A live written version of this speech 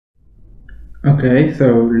Okay,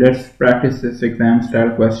 so let's practice this exam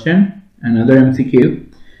style question. Another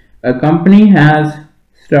MCQ. A company has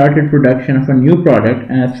started production of a new product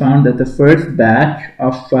and has found that the first batch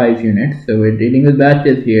of 5 units, so we're dealing with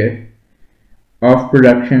batches here, of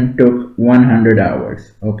production took 100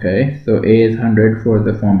 hours. Okay, so A is 100 for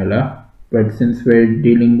the formula, but since we're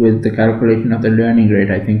dealing with the calculation of the learning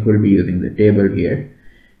rate, I think we'll be using the table here.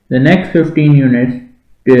 The next 15 units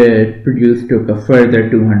produced took a further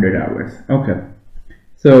 200 hours. Okay,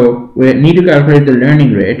 so we need to calculate the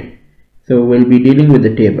learning rate, so we'll be dealing with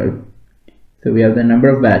the table. So we have the number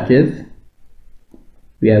of batches,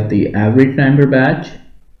 we have the average time per batch,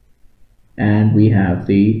 and we have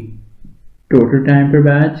the total time per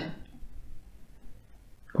batch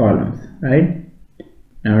columns, right?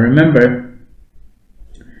 Now remember,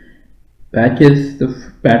 batches,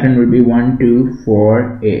 the pattern will be 1, 2,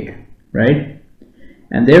 4, 8, right?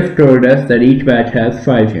 And they've told us that each batch has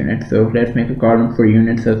 5 units, so let's make a column for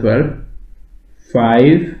units as well.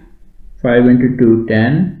 5, 5 into 2,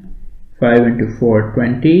 10, 5 into 4,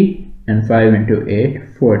 20, and 5 into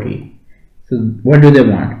 8, 40. So what do they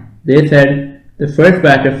want? They said the first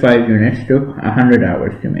batch of 5 units took 100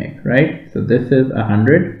 hours to make, right? So this is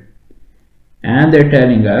 100, and they're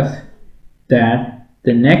telling us that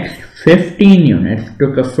the next 15 units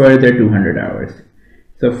took a further 200 hours.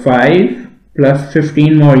 So 5 plus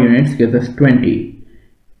 15 more units gives us 20.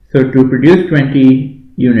 So to produce 20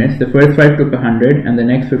 units, the first 5 took 100 and the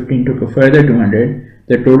next 15 took a further 200.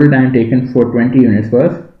 The total time taken for 20 units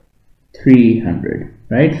was 300,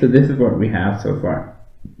 right? So this is what we have so far.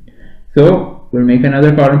 So we'll make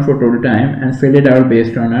another column for total time and fill it out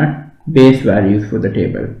based on our base values for the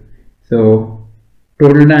table. So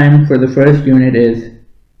total time for the first unit is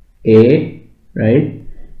A, right?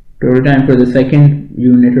 Total time for the second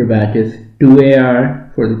unit or batch is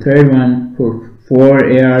 2AR, for the third one for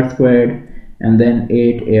 4AR squared, and then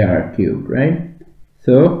 8AR cubed, right?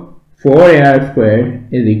 So 4AR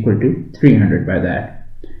squared is equal to 300 by that,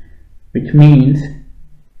 which means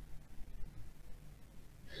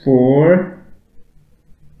 4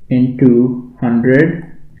 into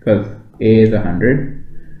 100, because A is 100,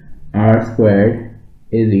 R squared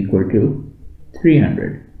is equal to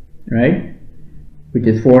 300, right? Which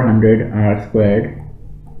is 400, R squared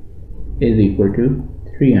is equal to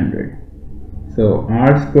 300. So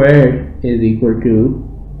R squared is equal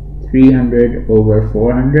to 300 over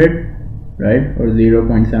 400, right, or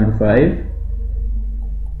 0.75,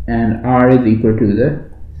 and R is equal to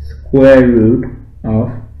the square root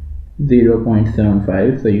of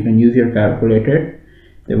 0.75. so you can use your calculator.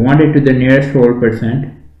 They want it to the nearest whole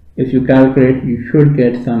percent. If you calculate, you should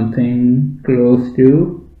get something close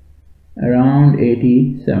to around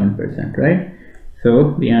 87%, right?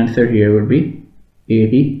 So the answer here would be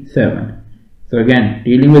 87. So again,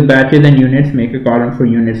 dealing with batches and units, make a column for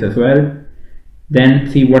units as well. Then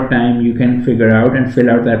see what time you can figure out and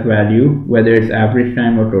fill out that value, whether it's average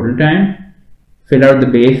time or total time. Fill out the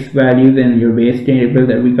base values in your base table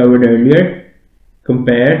that we covered earlier.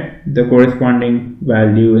 Compare the corresponding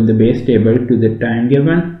value in the base table to the time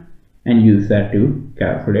given and use that to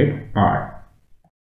calculate R.